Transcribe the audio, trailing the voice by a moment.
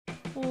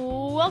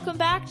welcome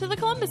back to the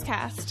Columbus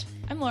Cast.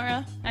 I'm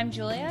Laura. I'm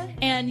Julia.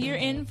 And you're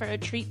in for a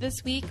treat this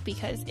week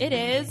because it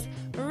is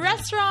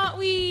Restaurant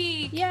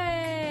Week!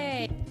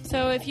 Yay!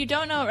 So if you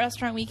don't know what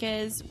Restaurant Week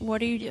is,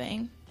 what are you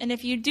doing? And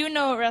if you do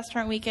know what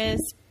Restaurant Week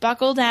is,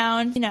 buckle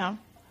down,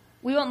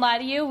 We won't lie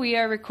to you. We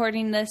are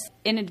recording this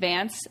in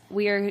advance.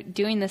 We are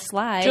doing this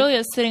live.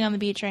 Julia's sitting on the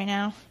beach right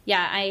now.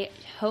 Yeah,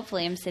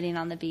 hopefully I'm sitting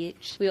on the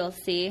beach. We will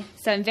see.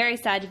 So I'm very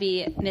sad to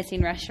be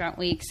missing Restaurant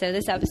Week. So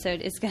this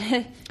episode is going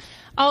to...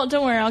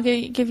 Don't worry. I'll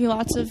give you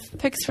lots of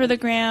pics for the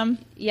gram.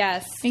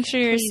 Yes. Make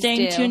sure you're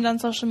staying tuned on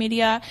social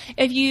media.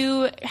 If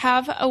you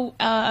have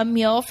a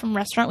meal from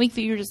Restaurant Week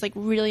that you're just like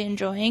really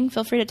enjoying,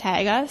 feel free to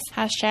tag us.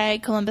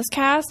 Hashtag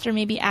ColumbusCast, or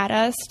maybe add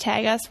us,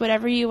 tag us,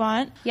 whatever you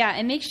want. Yeah,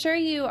 and make sure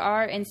you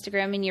are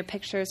Instagramming your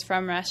pictures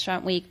from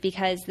Restaurant Week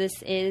because this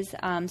is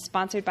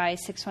sponsored by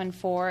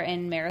 614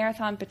 and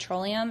Marathon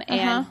Petroleum,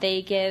 and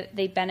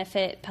they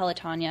benefit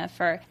Pelotonia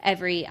for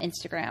every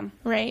Instagram.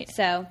 Right.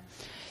 So...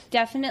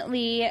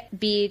 definitely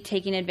be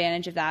taking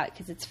advantage of that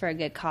because it's for a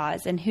good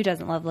cause. And who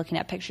doesn't love looking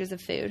at pictures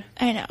of food?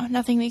 I know.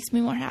 Nothing makes me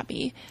more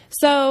happy.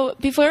 So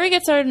before we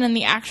get started in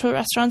the actual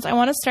restaurants, I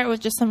want to start with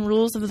just some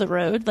rules of the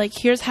road. Like,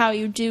 here's how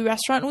you do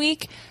Restaurant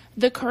Week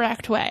the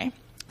correct way.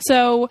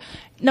 So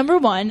number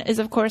one is,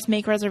 of course,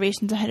 make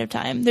reservations ahead of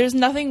time. There's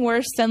nothing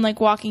worse than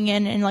like walking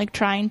in and like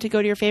trying to go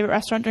to your favorite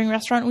restaurant during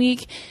Restaurant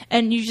Week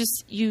and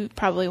you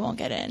probably won't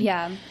get in.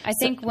 Yeah. I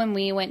think when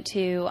we went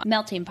to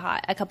Melting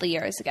Pot a couple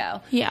years ago,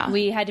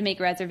 we had to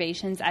make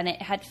reservations and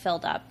it had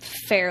filled up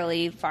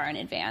fairly far in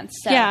advance.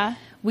 So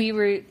we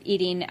were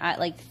eating at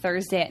like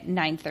Thursday at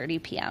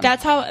 9:30 p.m.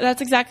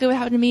 That's exactly what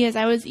happened to me. Is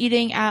I was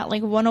eating at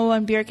like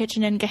 101 Beer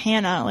Kitchen in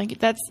Gahanna. Like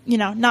that's,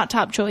 not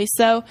top choice.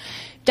 So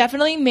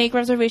definitely make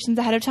reservations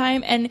ahead of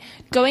time, and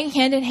going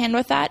hand in hand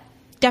with that,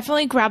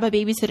 definitely grab a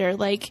babysitter.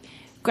 Like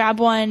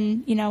grab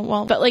one,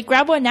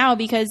 grab one now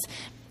because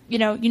you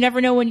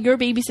never know when your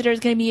babysitter is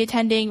going to be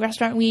attending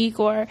Restaurant Week,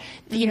 or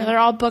they're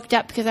all booked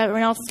up because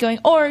everyone else is going,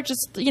 or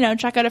just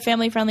check out a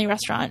family-friendly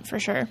restaurant for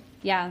sure.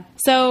 Yeah.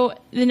 So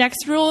the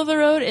next rule of the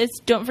road is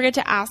don't forget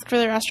to ask for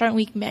the Restaurant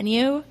Week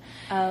menu.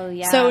 Oh,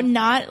 yeah. So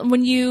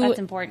that's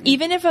important.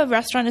 Even if a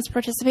restaurant is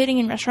participating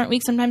in Restaurant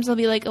Week, sometimes they'll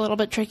be like a little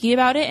bit tricky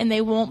about it and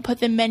they won't put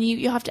the menu.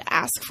 You'll have to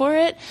ask for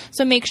it.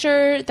 So make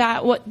sure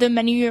that what the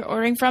menu you're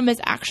ordering from is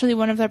actually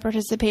one of the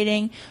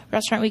participating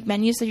Restaurant Week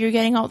menus, so you're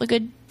getting all the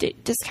good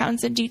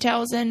discounts and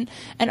details and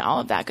all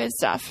of that good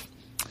stuff.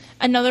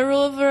 Another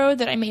rule of the road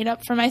that I made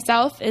up for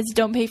myself is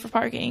don't pay for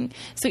parking.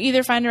 So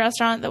either find a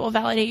restaurant that will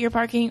validate your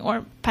parking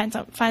or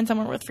find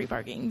somewhere with free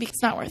parking, because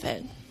it's not worth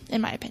it,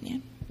 in my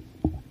opinion.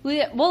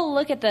 We'll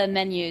look at the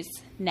menus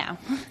now.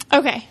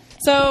 Okay.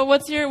 So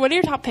what are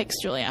your top picks,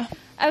 Julia?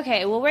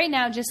 Okay. Well, right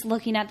now, just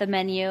looking at the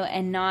menu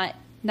and not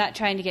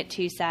trying to get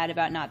too sad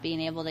about not being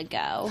able to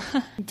go.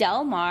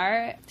 Del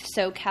Mar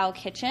SoCal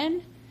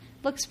Kitchen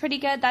looks pretty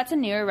good. That's a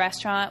newer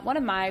restaurant. One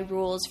of my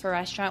rules for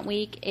Restaurant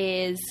Week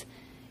is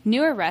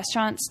newer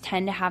restaurants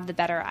tend to have the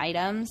better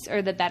items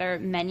or the better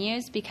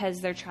menus because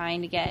they're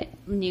trying to get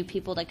new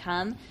people to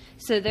come.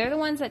 So they're the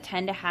ones that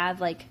tend to have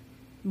like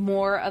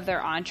more of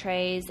their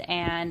entrees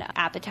and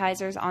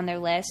appetizers on their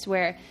list,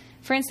 where,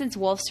 for instance,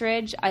 Wolf's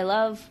Ridge, I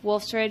love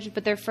Wolf's Ridge,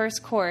 but their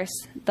first course,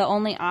 the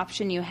only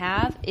option you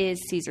have is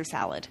Caesar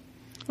salad.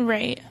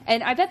 Right.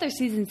 And I bet their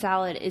seasoned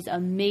salad is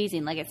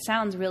amazing. Like, it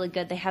sounds really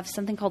good. They have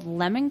something called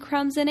lemon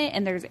crumbs in it,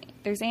 and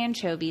there's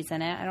anchovies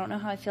in it. I don't know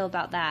how I feel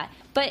about that.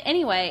 But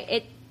anyway,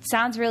 it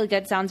sounds really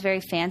good, sounds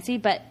very fancy,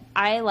 but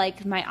I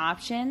like my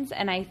options,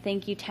 and I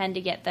think you tend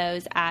to get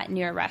those at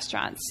newer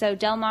restaurants. So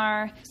Del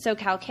Mar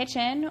SoCal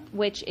Kitchen,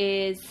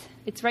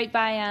 it's right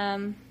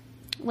by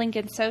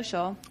Lincoln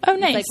Social. Oh,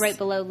 nice. It's like right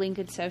below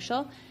Lincoln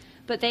Social.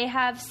 But they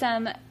have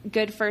some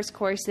good first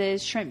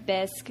courses, shrimp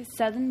bisque,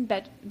 southern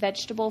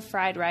vegetable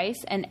fried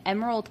rice, and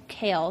emerald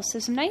kale. So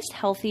some nice,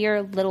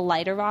 healthier, little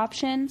lighter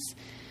options,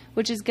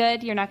 which is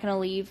good. You're not going to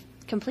leave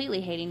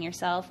completely hating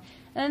yourself.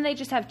 And then they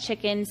just have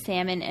chicken,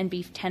 salmon, and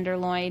beef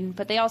tenderloin.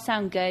 But they all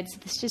sound good. So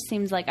this just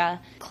seems like a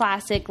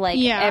classic,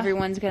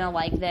 everyone's going to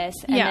like this.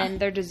 And then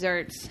their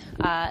desserts,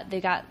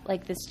 they got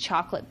like this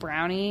chocolate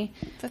brownie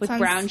with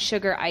brown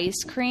sugar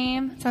ice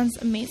cream. Sounds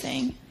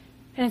amazing.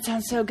 And it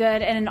sounds so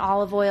good. And an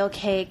olive oil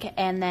cake,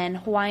 and then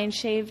Hawaiian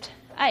shaved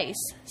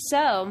ice.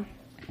 So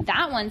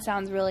that one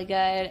sounds really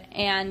good.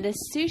 And the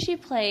sushi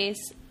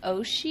place,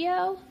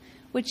 Oshio,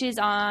 which is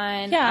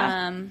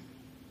on...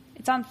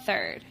 it's on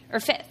 3rd or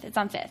 5th. It's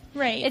on 5th.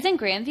 Right. It's in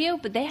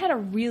Grandview, but they had a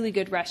really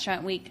good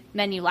Restaurant Week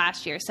menu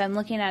last year. So I'm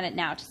looking at it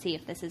now to see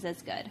if this is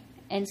as good.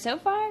 And so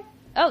far,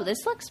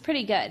 this looks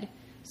pretty good.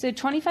 So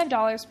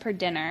 $25 per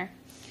dinner.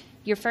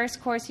 Your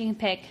first course, you can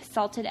pick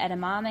salted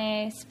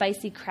edamame,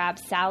 spicy crab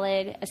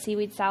salad, a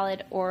seaweed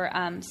salad, or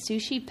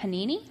sushi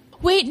panini.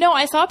 Wait, no,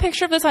 I saw a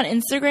picture of this on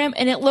Instagram,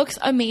 and it looks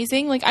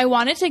amazing. Like, I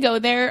wanted to go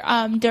there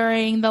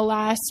during the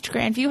last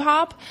Grandview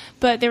hop,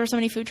 but there were so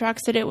many food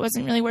trucks that it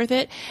wasn't really worth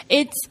it.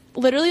 It's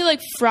literally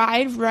like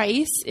fried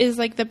rice is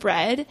like the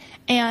bread,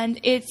 and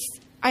it's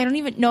I don't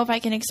even know if I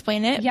can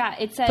explain it. Yeah,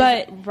 it says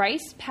but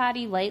rice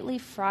patty lightly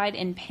fried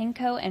in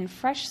panko and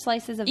fresh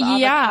slices of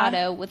Yeah.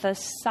 avocado with a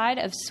side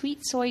of sweet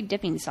soy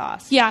dipping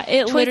sauce. yeah,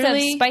 it Choice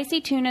literally of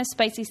spicy tuna,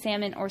 spicy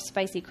salmon, or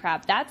spicy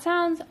crab. That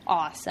sounds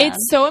awesome.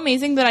 it's so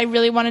amazing that I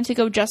really wanted to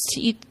go just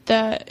to eat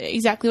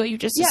exactly what you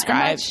just yeah, and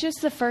described. that's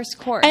just the first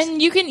course.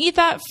 And you can eat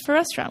that for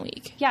restaurant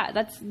week. yeah,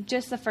 that's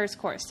just the first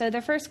course. So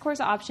the first course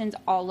options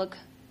all look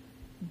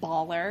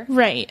baller.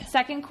 Right.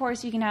 Second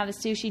course, you can have a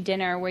sushi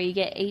dinner where you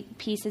get 8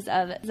 pieces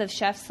of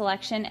chef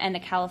selection and a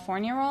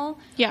California roll.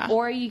 Yeah.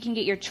 Or you can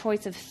get your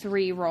choice of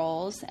 3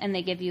 rolls, and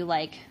they give you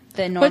like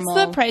the normal.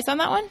 What's the price on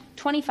that one?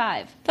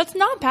 $25. That's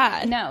not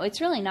bad. No,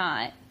 it's really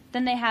not.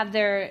 Then they have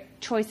their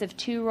choice of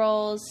 2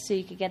 rolls, so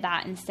you could get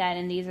that instead.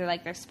 And these are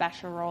like their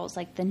special rolls,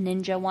 like the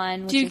ninja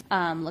one, which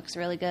looks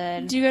really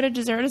good. Do you go to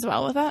dessert as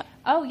well with that?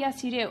 Oh,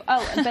 yes, you do.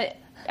 Oh, but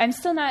I'm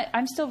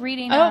still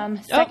reading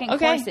second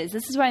okay. courses.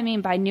 This is what I mean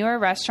by newer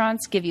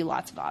restaurants give you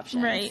lots of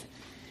options. Right.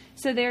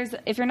 So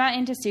if you're not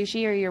into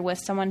sushi or you're with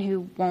someone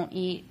who won't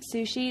eat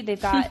sushi,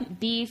 they've got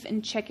beef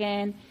and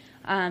chicken,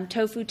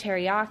 tofu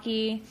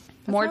teriyaki,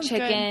 more sounds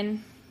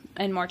chicken,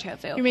 and more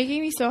tofu. You're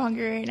making me so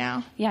hungry right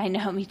now. Yeah, I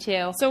know, me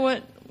too. So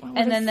what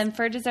And does then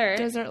for dessert,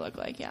 look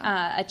like?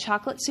 Yeah. a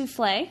chocolate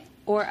souffle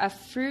or a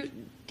fruit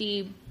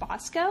di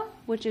Bosco,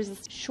 which is a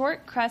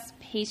short crust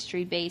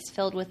pastry base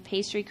filled with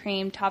pastry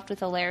cream, topped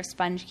with a layer of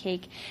sponge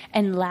cake,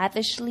 and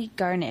lavishly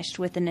garnished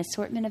with an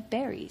assortment of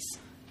berries.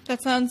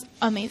 That sounds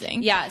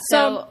amazing. Yeah,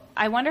 so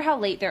I wonder how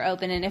late they're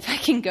open and if I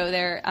can go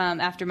there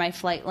after my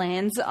flight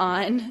lands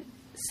on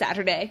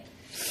Saturday,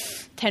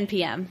 10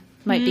 p.m.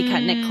 Might be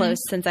cutting it close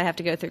since I have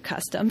to go through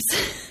customs.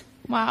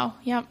 Wow.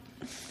 Yep.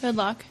 Good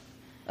luck.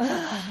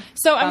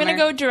 So I'm going to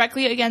Bummer. go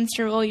directly against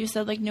your rule. You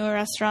said like newer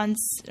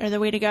restaurants are the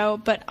way to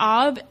go, but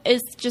Ob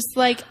is just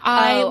like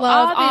I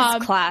love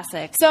Ob. Is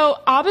classic. So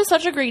Ob is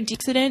such a great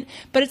accident,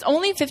 but it's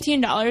only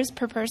 $15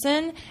 per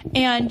person,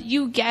 and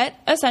you get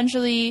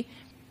essentially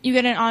you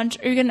get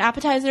an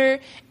appetizer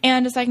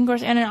and a second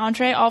course and an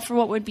entree, all for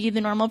what would be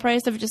the normal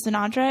price of just an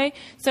entree.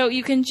 So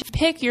you can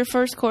pick your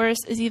first course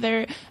is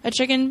either a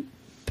chicken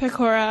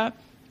pakora,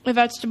 a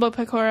vegetable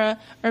pakora,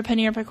 or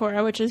paneer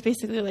pakora, which is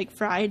basically like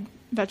fried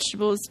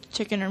vegetables,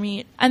 chicken or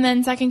meat. And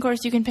then second course,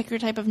 you can pick your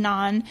type of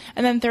naan.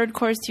 And then third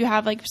course, you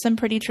have like some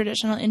pretty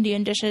traditional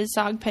Indian dishes,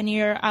 saag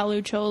paneer,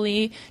 aloo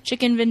choli,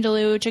 chicken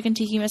vindaloo, chicken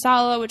tikka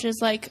masala, which is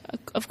like,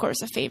 of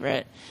course, a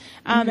favorite,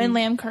 and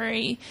lamb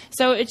curry.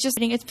 So it's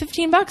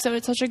 $15, so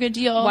it's such a good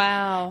deal.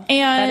 Wow.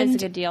 And that is a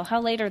good deal.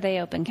 How late are they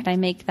open? Can I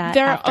make that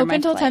they're after my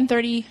open till flight?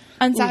 10:30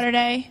 on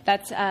Saturday.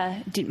 That's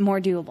more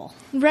doable.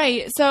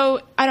 Right. So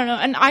I don't know.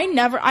 And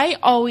I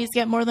always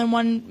get more than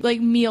one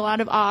like meal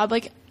out of Ob.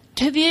 Like,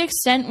 to the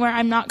extent where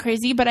I'm not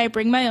crazy, but I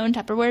bring my own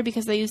Tupperware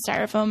because I use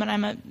styrofoam and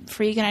I'm a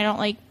freak and I don't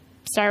like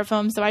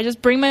styrofoam. So I just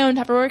bring my own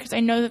Tupperware because I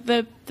know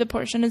that the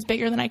portion is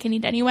bigger than I can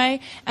eat anyway.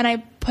 And I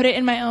put it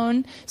in my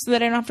own so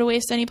that I don't have to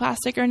waste any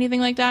plastic or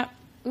anything like that.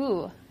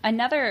 Ooh,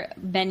 another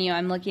menu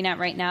I'm looking at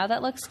right now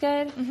that looks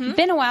good.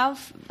 Been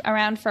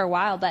around for a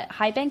while, but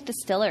High Bank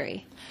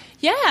Distillery.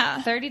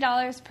 Yeah.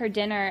 $30 per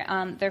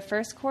dinner. Their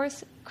first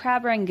course,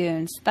 crab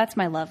rangoons. That's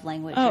my love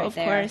language Oh, right of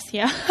there. course.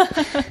 Yeah.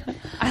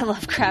 I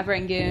love crab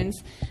rangoons.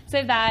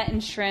 So that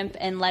and shrimp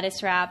and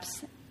lettuce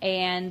wraps.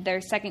 And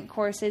their second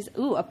course is,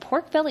 a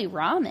pork belly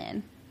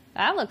ramen.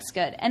 That looks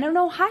good. And an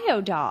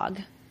Ohio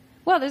dog.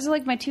 Wow, those are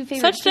like my 2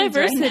 favorite Such foods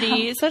diversity.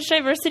 right now. Such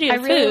diversity of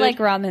I really food. like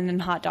ramen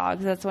and hot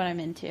dogs. That's what I'm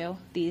into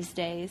these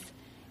days.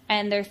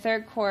 And their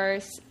third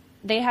course,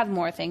 they have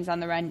more things on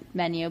the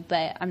menu,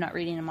 but I'm not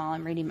reading them all.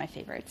 I'm reading my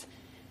favorites.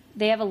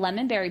 They have a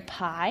lemon berry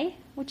pie,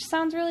 which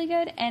sounds really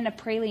good, and a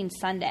praline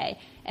sundae.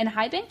 And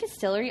High Bank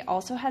Distillery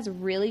also has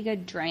really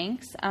good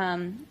drinks.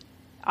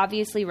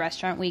 Obviously,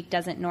 Restaurant Week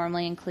doesn't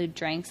normally include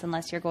drinks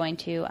unless you're going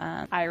to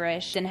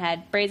Irish.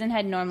 Brazen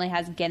Head normally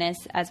has Guinness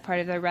as part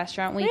of their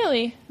Restaurant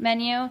Week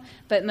menu,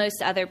 but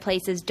most other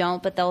places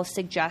don't, but they'll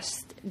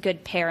suggest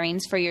good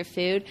pairings for your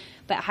food.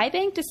 But High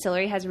Bank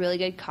Distillery has really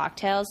good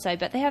cocktails, so I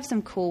bet they have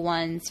some cool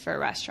ones for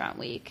Restaurant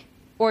Week,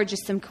 or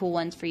just some cool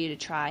ones for you to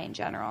try in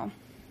general.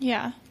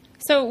 Yeah.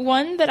 So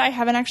one that I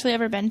haven't actually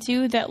ever been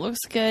to that looks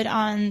good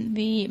on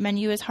the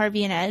menu is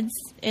Harvey and Ed's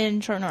in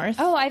Short North.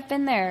 Oh, I've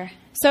been there.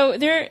 So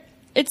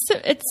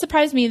it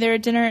surprised me. Their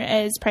dinner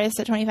is priced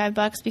at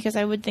 $25 because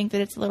I would think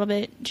that it's a little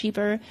bit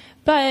cheaper,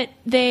 but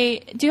they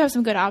do have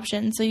some good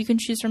options. So you can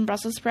choose from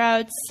Brussels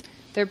sprouts.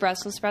 Their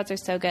Brussels sprouts are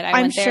so good. I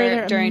went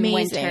there during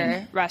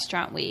Winter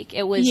Restaurant Week.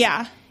 It was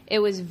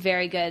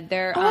very good.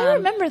 I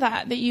remember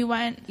that you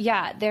went.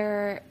 Yeah,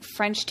 their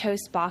French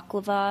toast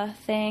baklava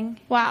thing.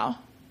 Wow,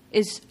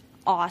 is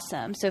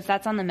awesome. So if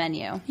that's on the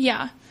menu,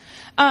 yeah,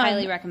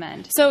 highly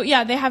recommend. So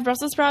yeah, they have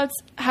Brussels sprouts,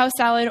 house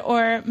salad,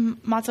 or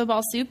matzo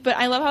ball soup. But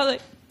I love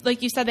how,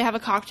 like you said, they have a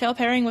cocktail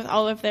pairing with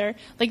all of their,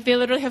 like, they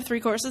literally have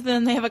 3 courses, and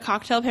then they have a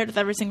cocktail paired with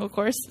every single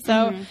course.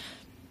 So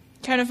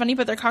kind of funny.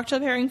 But their cocktail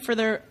pairing for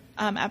their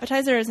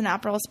appetizer is an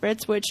Aperol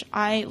Spritz, which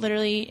I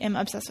literally am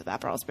obsessed with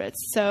Aperol Spritz.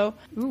 So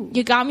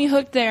you got me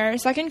hooked there.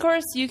 Second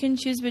course, you can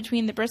choose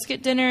between the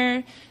brisket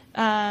dinner,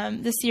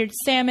 the seared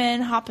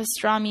salmon, hot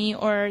pastrami,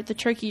 or the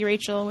turkey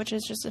Rachel, which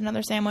is just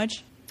another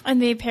sandwich.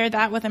 And they pair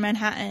that with a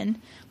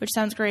Manhattan, which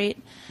sounds great.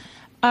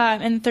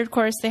 And the third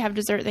course, they have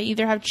dessert. They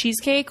either have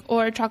cheesecake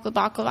or chocolate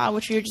baklava,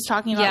 which we were just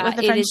talking about with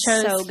the French toast. Yeah,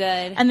 it is so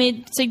good. And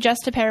they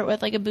suggest to pair it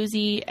with like a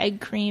boozy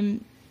egg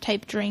cream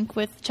type drink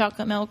with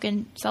chocolate milk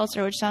and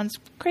seltzer, which sounds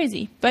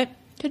crazy, but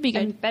could be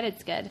good. I bet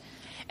it's good.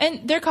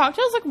 And their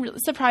cocktails look really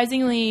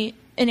surprisingly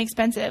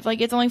inexpensive.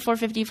 Like, it's only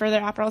 $4.50 for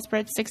their Aperol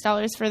Spritz,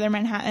 $6 for their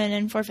Manhattan,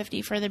 and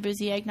 $4.50 for their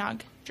boozy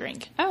eggnog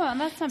drink. Oh, well,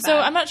 that's not bad. So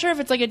I'm not sure if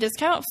it's like a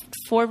discount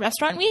for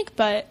restaurant week,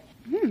 but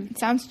it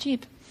sounds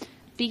cheap.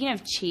 Speaking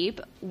of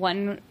cheap,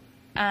 one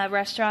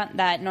restaurant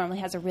that normally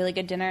has a really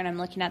good dinner, and I'm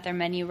looking at their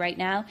menu right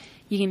now,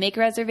 you can make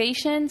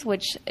reservations,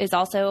 which is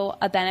also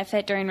a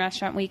benefit during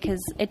restaurant week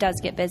because it does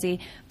get busy.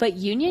 But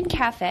Union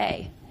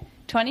Cafe,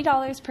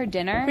 $20 per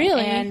dinner.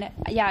 Really? And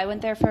yeah, I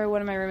went there for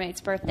one of my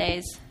roommates'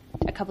 birthdays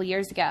a couple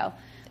years ago.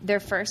 Their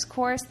first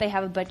course, they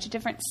have a bunch of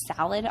different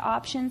salad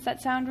options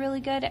that sound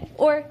really good,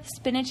 or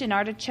spinach and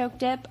artichoke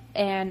dip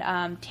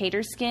and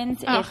tater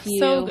skins if you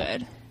so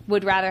good.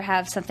 would rather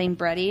have something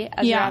bready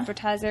as your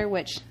appetizer,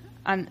 which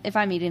if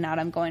I'm eating out,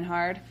 I'm going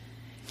hard.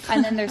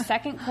 And then their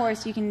second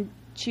course, you can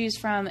choose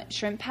from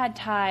shrimp pad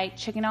thai,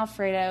 chicken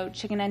alfredo,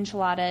 chicken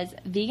enchiladas,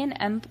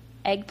 vegan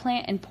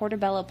eggplant and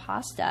portobello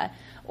pasta,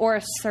 or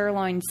a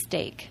sirloin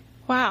steak.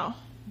 Wow.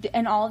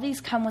 And all of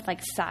these come with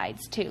like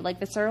sides too. Like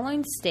the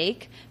sirloin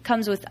steak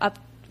comes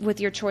with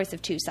your choice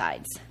of 2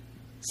 sides.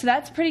 So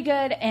that's pretty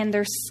good. And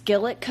their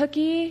skillet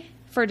cookie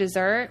for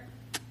dessert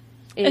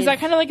is that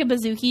kind of like a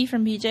bazooki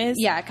from BJ's?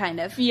 Yeah, kind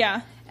of.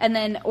 Yeah. And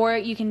then, or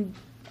you can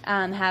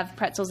have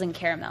pretzels and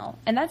caramel,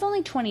 and that's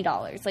only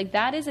 $20. Like,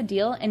 that is a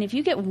deal. And if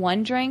you get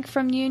one drink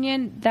from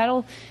Union,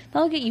 that'll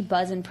get you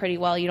buzzing pretty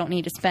well. You don't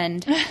need to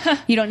spend.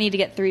 You don't need to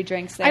get 3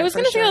 drinks there. I was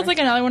going to say that's like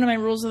another one of my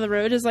rules of the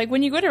road is like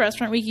when you go to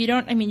restaurant week,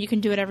 you can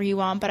do whatever you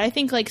want, but I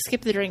think like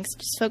skip the drinks,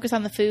 just focus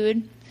on the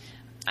food.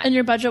 And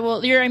your budget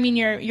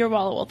your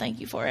wallet will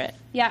thank you for it.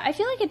 Yeah, I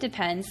feel like it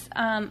depends.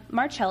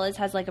 Marcella's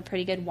has like a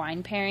pretty good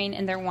wine pairing,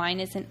 and their wine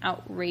isn't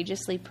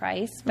outrageously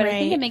priced, but I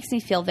think it makes me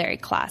feel very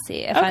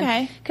classy.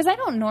 Because I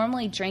don't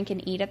normally drink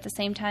and eat at the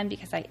same time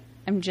because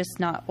I'm just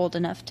not old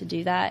enough to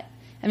do that.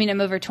 I mean,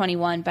 I'm over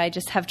 21, but I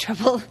just have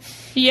trouble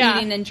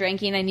eating and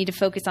drinking. I need to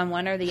focus on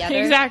one or the other.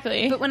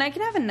 Exactly. But when I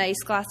can have a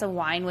nice glass of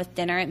wine with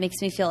dinner, it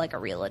makes me feel like a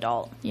real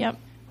adult. Yep.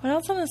 What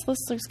else on this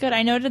list looks good?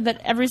 I noted that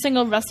every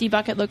single Rusty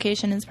Bucket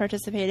location is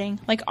participating.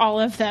 Like,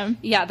 all of them.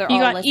 Yeah, they're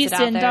all listed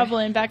Easton, out there.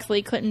 Dublin,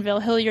 Bexley,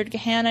 Clintonville, Hilliard,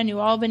 Gahanna, New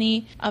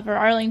Albany, Upper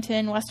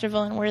Arlington,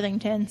 Westerville, and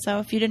Worthington. So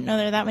if you didn't know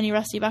there are that many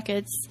Rusty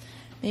Buckets,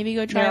 maybe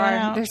go try one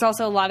out. There's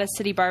also a lot of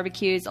city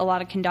barbecues, a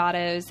lot of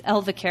condados,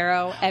 El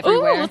Vaquero,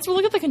 everywhere. Oh, let's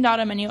look at the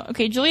condado menu.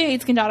 Okay, Julia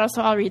hates condado,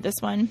 so I'll read this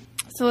one.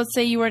 So let's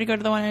say you were to go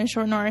to the one in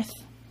Short North.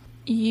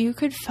 You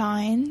could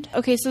find...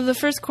 Okay, so the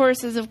first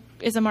course is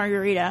a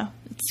margarita.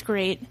 It's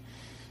great.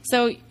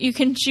 So you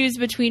can choose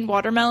between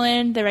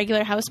watermelon, the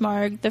regular house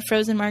marg, the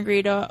frozen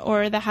margarita,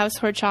 or the house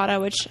horchata,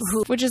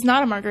 which is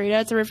not a margarita.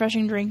 It's a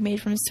refreshing drink made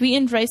from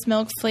sweetened rice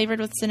milk flavored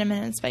with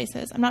cinnamon and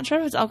spices. I'm not sure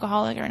if it's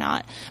alcoholic or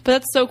not, but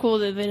that's so cool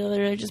that they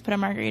literally just put a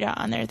margarita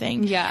on their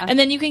thing. Yeah. And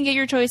then you can get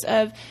your choice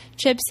of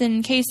chips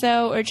and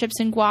queso or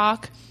chips and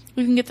guac.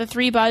 You can get the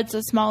 3 buds,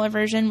 a smaller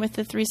version with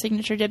the 3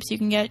 signature dips. You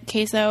can get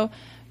queso,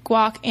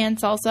 guac, and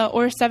salsa,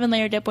 or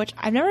 7-layer dip, which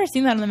I've never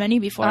seen that on the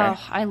menu before. Oh,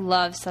 I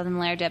love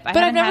 7-layer dip. I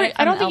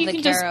don't think you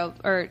can just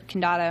or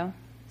condado.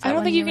 I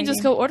don't think you can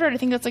just go order it. I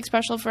think that's like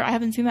special for. I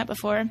haven't seen that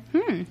before.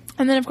 And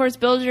then of course,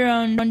 build your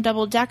own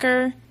double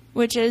decker,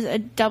 which is a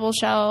double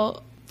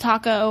shell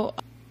taco,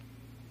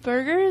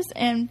 burgers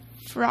and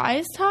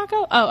fries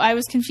taco. Oh, I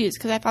was confused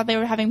because I thought they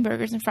were having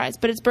burgers and fries,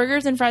 but it's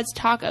burgers and fries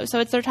taco. So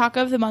it's their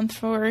taco of the month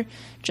for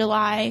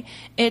July.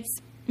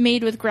 It's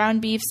made with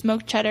ground beef,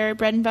 smoked cheddar,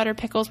 bread and butter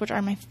pickles, which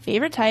are my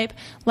favorite type,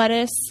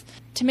 lettuce,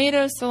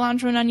 tomatoes,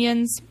 cilantro, and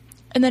onions,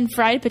 and then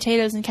fried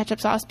potatoes and ketchup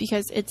sauce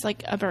because it's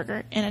like a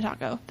burger in a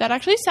taco. That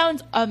actually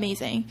sounds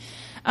amazing.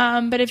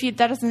 But if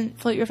that doesn't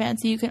float your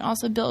fancy, you can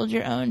also build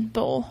your own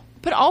bowl.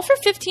 But all for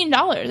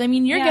 $15. I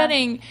mean, you're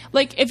getting,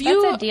 like, if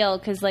you... That's a deal,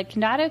 because, like,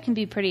 condado can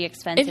be pretty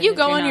expensive. If you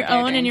go on your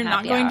own and you're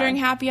not going during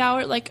happy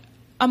hour, like,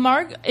 a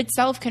marg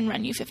itself can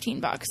run you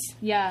 $15.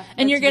 Yeah.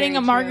 And you're getting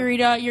a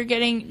margarita, you're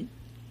getting...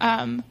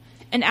 an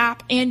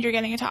app, and you're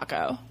getting a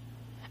taco.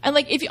 And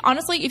like, if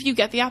you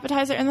get the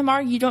appetizer and the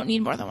marg, you don't need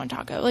more than one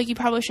taco. Like, you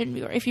probably shouldn't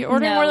be. If you're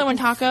ordering more than one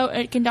taco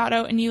at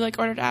condado and you like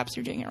ordered apps,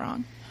 you're doing it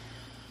wrong.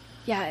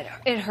 Yeah,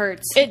 it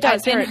hurts. It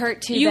does. I've been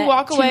hurt too. You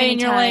walk away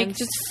and you're like,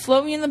 just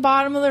float me in the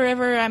bottom of the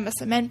river. I'm a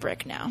cement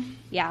brick now.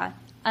 Yeah.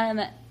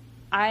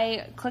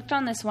 I clicked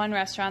on this one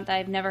restaurant that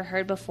I've never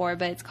heard before,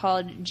 but it's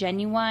called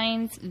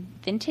Genuine's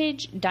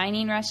Vintage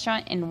Dining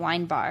Restaurant and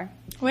Wine Bar.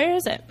 Where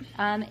is it?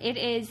 It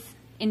is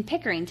in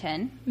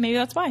Pickerington. Maybe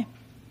that's why.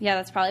 Yeah,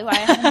 that's probably why I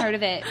haven't heard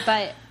of it.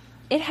 But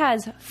it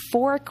has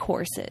 4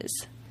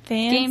 courses.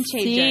 Fancy. Game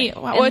changer.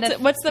 Wow.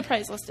 What's the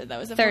price listed, though?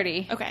 Is it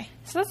 $30. Okay.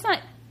 So that's not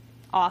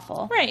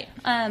awful. Right.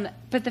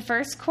 But the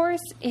first course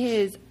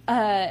is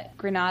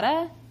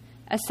Granada,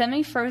 a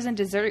semi-frozen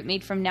dessert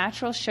made from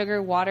natural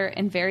sugar, water,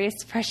 and various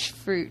fresh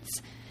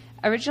fruits.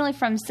 Originally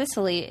from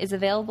Sicily, is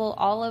available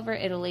all over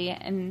Italy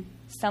and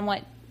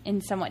somewhat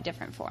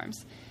different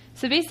forms.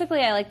 So basically,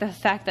 I like the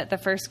fact that the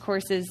first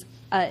course is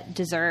a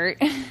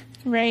dessert.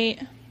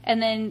 Right. And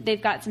then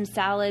they've got some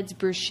salads,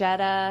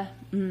 bruschetta,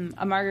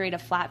 a margarita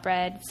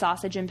flatbread,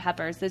 sausage and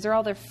peppers. Those are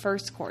all their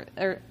first course,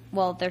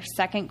 their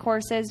second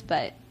courses,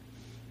 but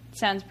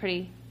sounds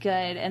pretty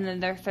good. And then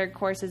their third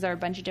courses are a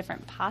bunch of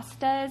different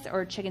pastas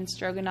or chicken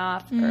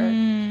stroganoff.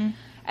 And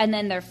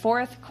then their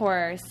fourth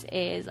course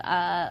is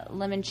a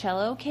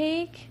limoncello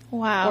cake.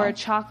 Wow. Or a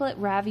chocolate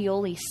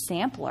ravioli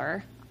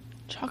sampler.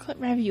 Chocolate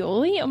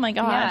ravioli? Oh my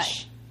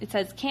gosh. Yeah. It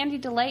says candy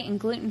delight and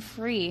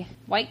gluten-free.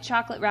 White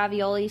chocolate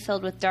ravioli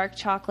filled with dark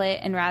chocolate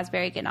and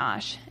raspberry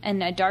ganache.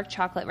 And a dark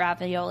chocolate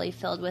ravioli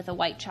filled with a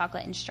white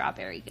chocolate and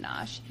strawberry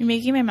ganache. You're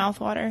making my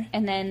mouth water.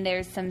 And then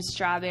there's some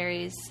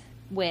strawberries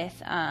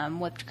with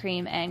whipped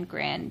cream and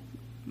Grand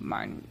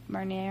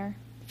Marnier.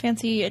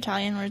 Fancy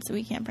Italian words that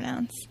we can't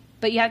pronounce.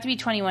 But you have to be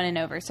 21 and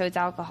over, so it's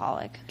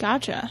alcoholic.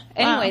 Gotcha.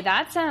 Anyway, Wow.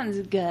 that sounds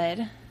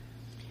good.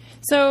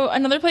 So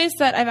another place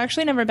that I've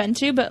actually never been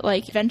to, but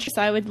like ventures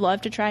I would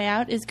love to try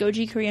out is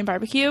Goji Korean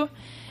Barbecue.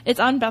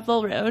 It's on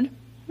Bethel Road.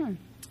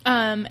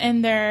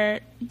 And their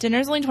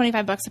dinner's only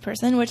 $25 a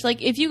person, which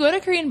like if you go to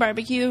Korean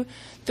barbecue,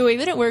 the way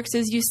that it works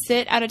is you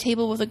sit at a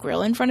table with a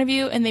grill in front of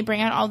you and they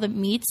bring out all the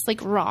meats like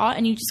raw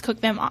and you just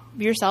cook them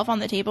yourself on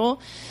the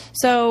table.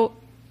 So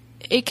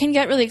it can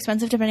get really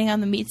expensive depending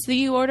on the meats that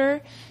you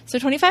order. So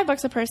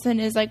 $25 a person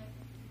is like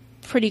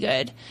pretty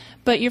good.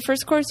 But your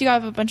first course, you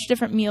have a bunch of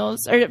different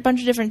meals or a bunch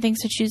of different things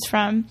to choose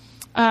from.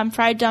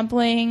 Fried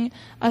dumpling,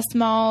 a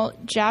small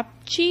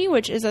japchae,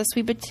 which is a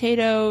sweet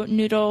potato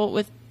noodle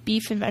with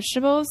beef and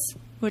vegetables,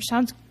 which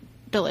sounds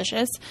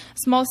delicious.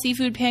 Small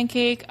seafood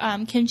pancake,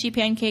 kimchi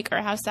pancake, or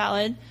a house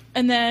salad.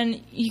 And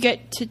then you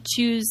get to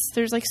choose,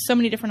 there's like so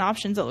many different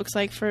options it looks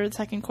like for the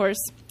second course.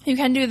 You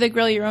can do the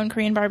grill your own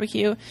Korean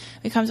barbecue.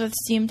 It comes with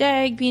steamed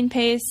egg, bean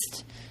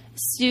paste,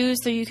 stew,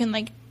 so you can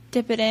like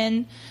dip it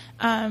in.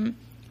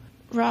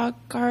 Raw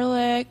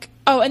garlic.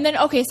 Oh, and then,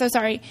 okay, so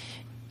sorry.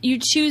 You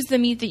choose the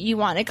meat that you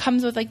want. It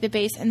comes with like the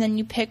base, and then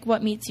you pick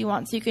what meats you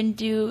want. So you can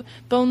do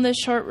boneless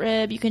short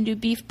rib, you can do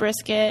beef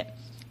brisket,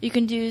 you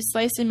can do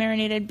sliced and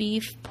marinated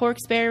beef, pork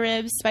spare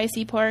ribs,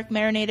 spicy pork,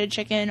 marinated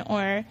chicken,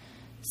 or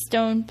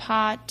stone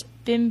pot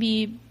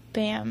bimbi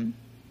bam.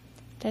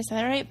 Did I say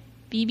that right?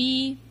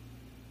 Bim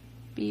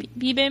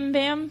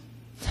bam?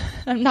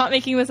 I'm not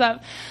making this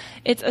up.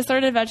 It's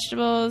assorted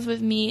vegetables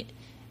with meat,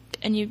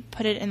 and you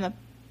put it in the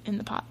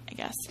pot, I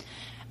guess.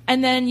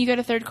 And then you go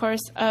to third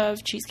course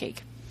of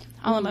cheesecake,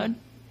 a la mode.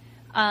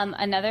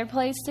 Another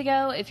place to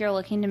go if you're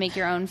looking to make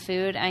your own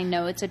food. I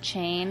know it's a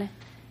chain,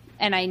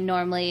 and I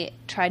normally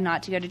try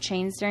not to go to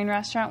chains during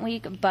restaurant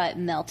week, but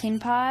Melting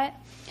Pot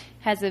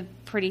has a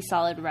pretty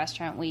solid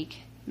restaurant week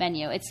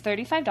menu. It's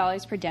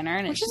 $35 per dinner,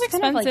 and Which it's is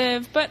just kind of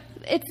expensive,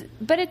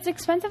 but it's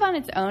expensive on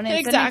its own.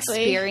 It's Exactly.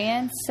 an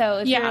experience. So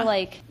if Yeah. you're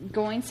like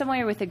going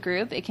somewhere with a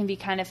group, it can be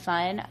kind of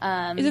fun.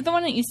 is it the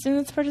one in Easton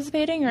that's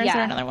participating, or is Yeah.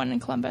 there another one in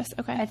Columbus?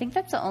 Okay. I think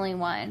that's the only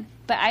one.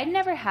 But I'd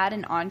never had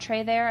an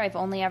entree there. I've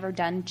only ever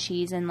done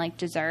cheese and like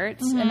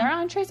desserts, and their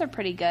entrees are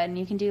pretty good. And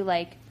you can do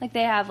like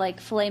they have like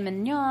filet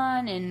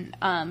mignon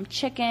and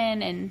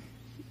chicken and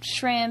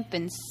shrimp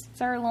and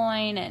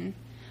sirloin and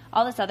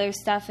all this other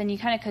stuff. And you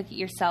kind of cook it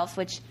yourself,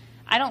 which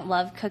I don't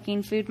love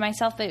cooking food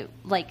myself, but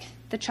like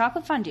the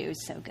chocolate fondue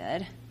is so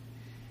good.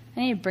 I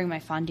need to bring my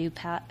fondue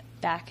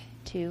back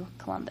to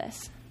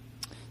Columbus.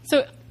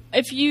 So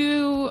if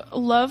you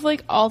love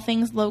like all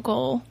things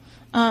local,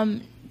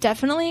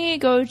 definitely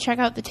go check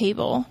out The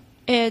Table.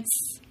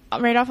 It's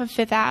right off of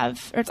Fifth Ave,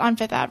 or it's on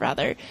Fifth Ave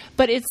rather,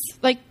 but it's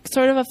like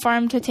sort of a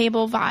farm to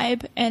table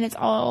vibe, and it's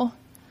all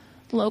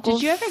local.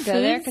 Did you ever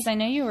go there? Because I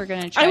know you were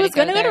going to try. I was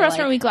going to go to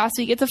Restaurant Week last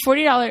week. It's a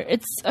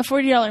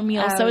 $40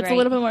 meal, Oh, so it's a right.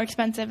 little bit more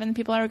expensive. And the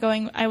people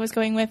I was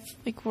going with,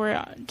 like,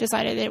 were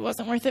decided it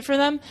wasn't worth it for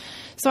them.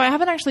 So I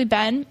haven't actually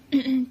been.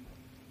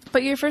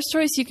 But your first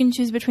choice, you can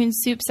choose between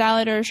soup,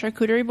 salad, or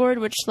charcuterie board,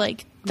 which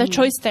like the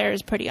choice there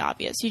is pretty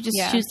obvious. You just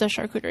choose the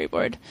charcuterie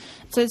board.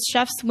 It says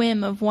chef's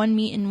whim of 1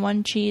 meat and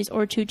 1 cheese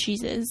or 2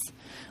 cheeses,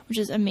 which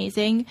is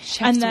amazing.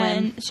 Chef's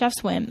whim.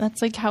 Chef's whim.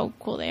 That's like how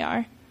cool they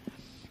are.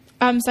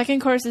 Second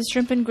course is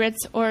shrimp and grits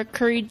or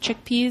curried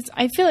chickpeas.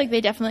 I feel like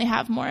they definitely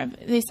have more of.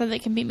 They said they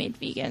can be made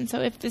vegan.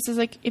 So if this is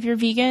like if you're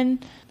vegan,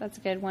 That's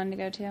a good one to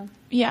go to.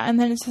 yeah. And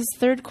then it says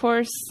third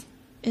course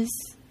is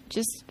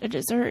just a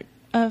dessert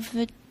of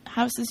the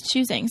house's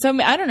choosing. So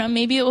I don't know.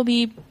 Maybe it will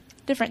be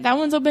different. That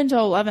one's open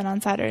till 11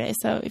 on Saturday.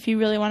 So if you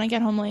really want to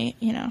get home late,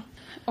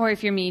 Or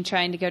if you're me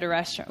trying to go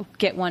to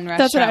get one restaurant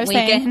that's what I was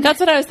weekend. saying. That's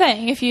what I was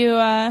saying. If you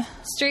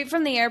Straight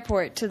from the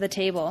airport to the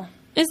table.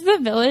 is the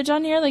Village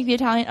on here, like the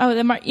Italian? Oh,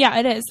 yeah,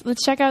 it is.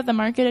 Let's check out the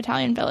Market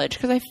Italian Village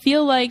because I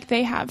feel like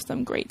they have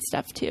some great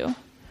stuff too.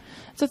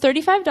 It's a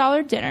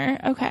 $35 dinner.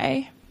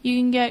 Okay, you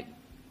can get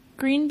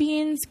green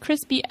beans,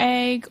 crispy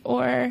egg,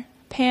 or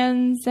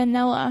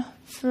panzanella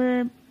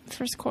for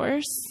first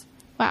course.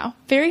 Wow,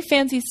 very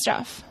fancy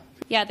stuff.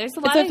 Yeah, there's a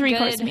It's lot a of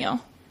 3-course good, meal.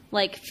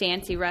 like,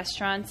 fancy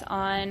restaurants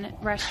on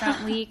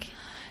Restaurant Week.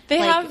 They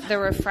like, have the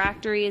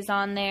Refractory is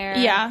on there.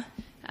 Yeah.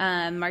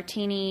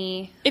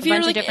 Martini. If a you're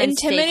bunch like of different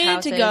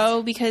intimidated to steakhouses.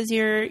 go because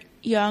you're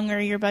young or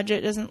your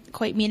budget doesn't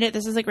quite meet it,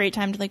 this is a great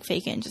time to like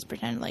fake it and just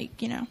pretend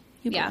like, you know,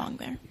 you Yeah, belong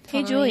there.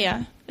 Hey, totally.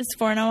 Julia, is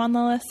Forno on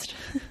the list?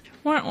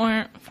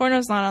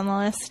 Forno's not on the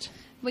list.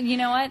 But you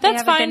know what?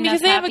 That's fine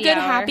because they have a good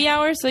hour. happy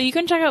hour, so you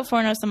can check out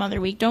Forno some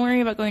other week. Don't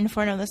worry about going to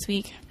Forno this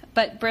week.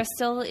 But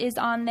Bristol is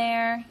on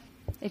there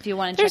if you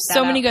want to check There's that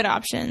so out. many good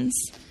options.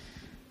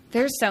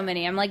 There's so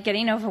many. I'm like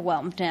getting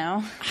overwhelmed now.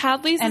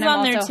 Hadley's And is I'm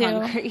on there also too.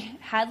 hungry.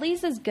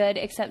 Hadley's is good,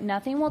 except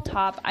nothing will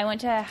top. I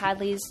went to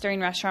Hadley's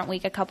during Restaurant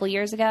Week a couple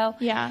years ago.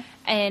 Yeah.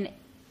 And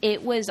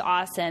it was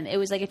awesome. It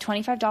was like a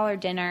 $25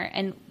 dinner.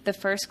 And for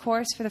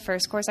the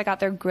first course, I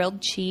got their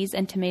grilled cheese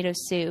and tomato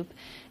soup.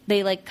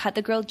 They like cut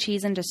the grilled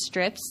cheese into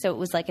strips, so it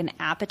was like an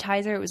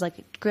appetizer. It was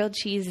like grilled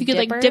cheese You could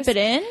like dippers. dip it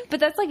in. But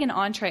that's like an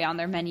entree on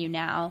their menu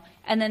now.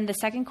 And then the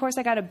second course,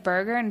 I got a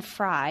burger and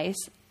fries.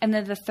 And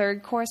then the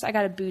third course, I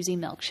got a boozy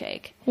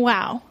milkshake.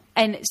 Wow.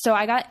 And so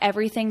I got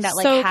everything that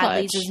like So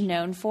Hadley's clutch. is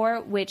known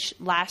for, which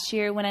last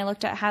year when I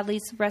looked at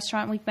Hadley's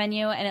Restaurant Week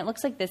menu, and it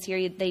looks like this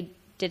year they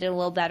did it a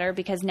little better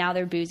because now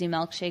their boozy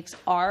milkshakes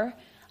are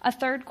a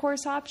third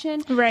course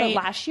option. Right.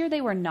 But last year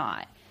they were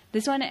not.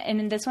 This one, and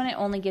in this one, it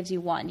only gives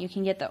you one. You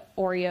can get the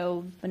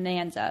Oreo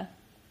Bonanza.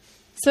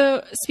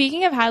 So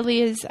speaking of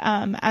Hadley's,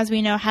 as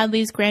we know,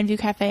 Hadley's, Grandview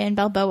Cafe, and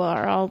Balboa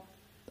are all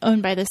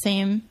owned by the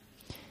same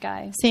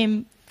Guy.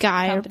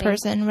 guy Company. or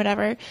person,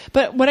 whatever.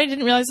 But what I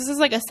didn't realize, this is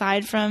like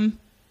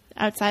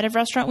outside of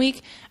Restaurant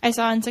Week, I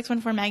saw in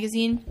 614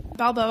 magazine,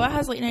 Balboa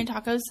has late night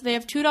tacos. They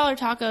have $2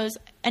 tacos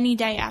any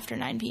day after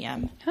 9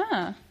 p.m.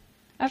 Huh.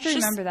 I have to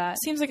remember that.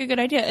 Seems like a good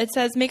idea. It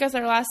says, make us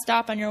our last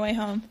stop on your way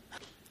home.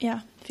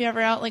 Yeah. If you're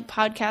ever out like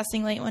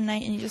podcasting late one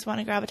night and you just want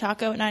to grab a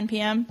taco at 9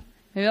 p.m.,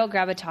 Maybe I'll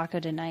grab a taco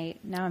tonight.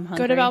 Now I'm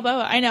hungry. go to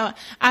Balboa. I know.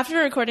 After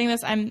recording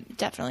this, I'm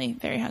definitely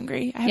very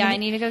hungry. I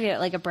need to go get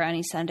like a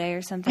brownie sundae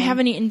or something. I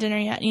haven't eaten dinner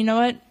yet. You know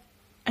what?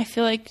 I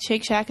feel like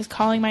Shake Shack is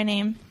calling my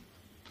name.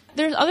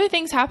 There's other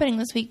things happening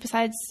this week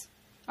besides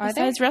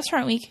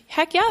Restaurant Week.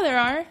 Heck yeah, there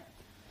are.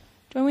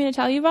 Do you want me to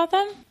tell you about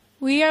them?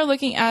 We are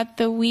looking at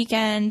the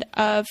weekend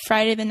of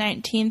Friday the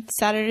 19th,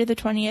 Saturday the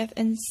 20th,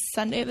 and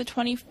Sunday the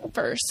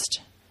 21st.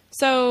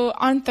 So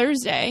on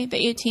Thursday, the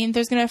 18th,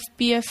 there's going to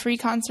be a free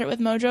concert with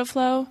Mojo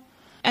Flow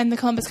and the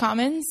Columbus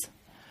Commons,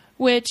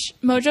 which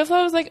Mojo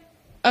Flow is like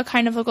a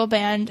kind of local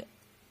band.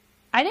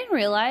 I didn't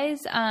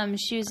realize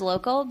she was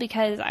local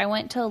because I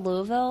went to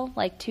Louisville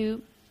like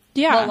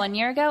 1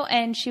 year ago,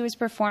 and she was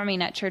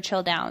performing at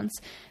Churchill Downs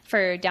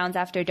for Downs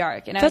After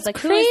Dark. And I was like,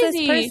 crazy. who is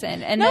this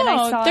person? And then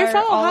I saw they're her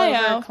from all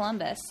Ohio. over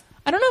Columbus.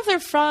 I don't know if they're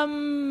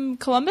from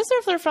Columbus or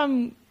if they're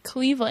from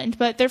Cleveland,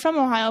 but they're from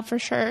Ohio for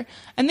sure.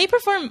 And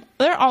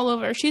they're all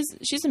over. She's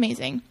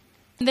amazing.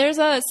 There's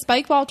a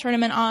spike ball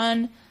tournament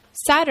on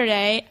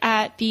Saturday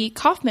at the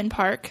Kaufman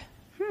Park.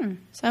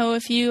 So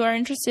if you are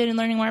interested in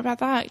learning more about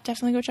that,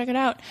 definitely go check it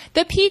out.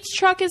 The Peach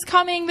Truck is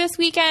coming this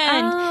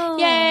weekend. Oh.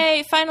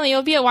 Yay. Finally,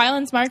 you'll be at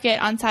Wylands Market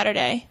on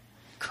Saturday.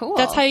 Cool.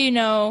 That's how you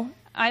know.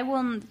 I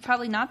will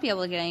probably not be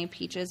able to get any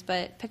peaches,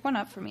 but pick one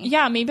up for me.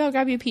 Yeah, maybe I'll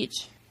grab you a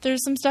peach.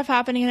 There's some stuff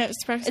happening at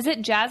Express. Is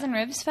it Jazz and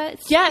Ribs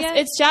Fest? Yes, yet?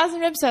 it's Jazz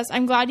and Ribs Fest.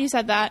 I'm glad you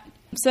said that.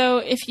 So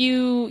if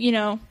you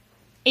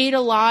ate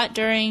a lot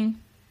during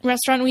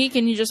Restaurant Week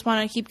and you just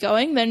want to keep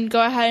going, then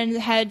go ahead and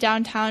head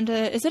downtown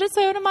to, is it at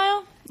Toyota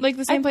Mile? Like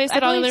the same place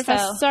that all the other believe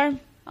fests are?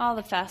 All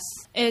the fests.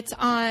 It's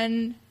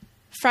on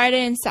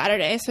Friday and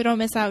Saturday, so don't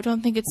miss out.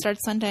 Don't think it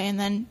starts Sunday and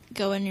then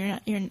go and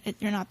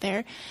you're not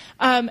there.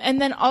 And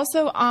then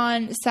also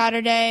on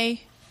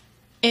Saturday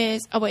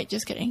is, oh wait,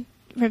 just kidding.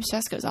 Ribs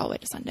Fest goes all the way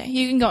to Sunday.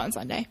 You can go on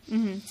Sunday.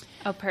 Mm-hmm.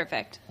 Oh,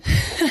 perfect.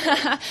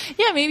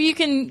 Yeah, maybe you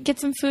can get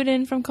some food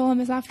in from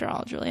Columbus after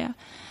all, Julia.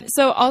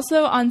 So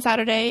also on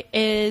Saturday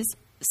is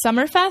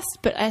Summerfest,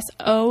 but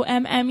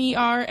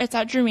SOMMER. It's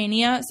at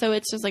Germania, so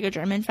it's just like a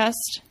German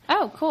fest.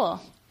 Oh, cool.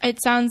 It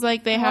sounds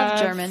like they love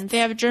have Germans. They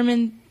have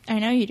German. I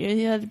know you do.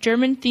 They have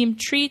German themed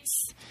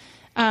treats,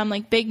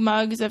 like big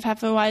mugs of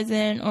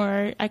Hefeweizen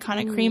or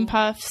iconic cream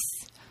puffs.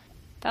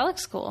 That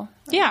looks cool.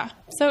 Yeah,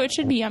 so it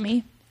should be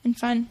yummy and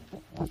fun.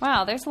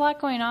 Wow, there's a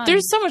lot going on.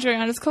 There's so much going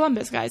on. It's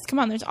Columbus, guys. Come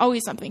on, there's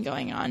always something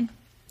going on.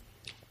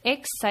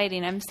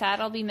 Exciting. I'm sad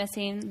I'll be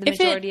missing the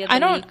majority of the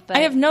week. But I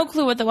have no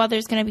clue what the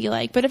weather's going to be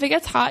like. But if it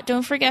gets hot,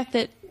 don't forget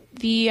that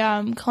the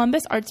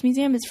Columbus Arts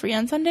Museum is free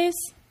on Sundays.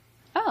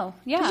 Oh,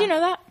 yeah. Did you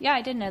know that? Yeah,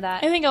 I did know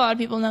that. I think a lot of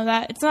people know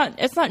that.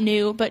 It's not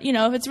new, but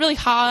if it's really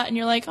hot and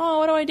you're like, oh,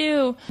 what do I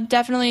do?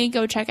 Definitely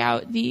go check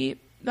out the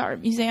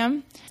art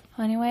museum.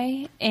 Well,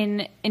 anyway,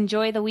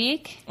 enjoy the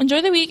week.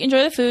 Enjoy the week.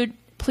 Enjoy the food.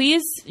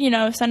 Please,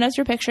 send us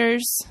your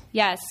pictures.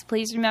 Yes,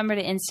 please remember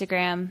to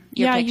Instagram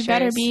your pictures. You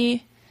better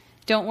be.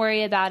 Don't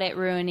worry about it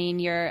ruining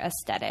your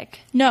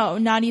aesthetic. No,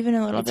 not even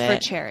a little It's bit. for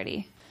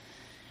charity.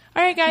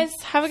 All right, guys.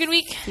 Have a good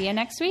week. See you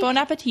next week. Bon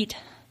appetit.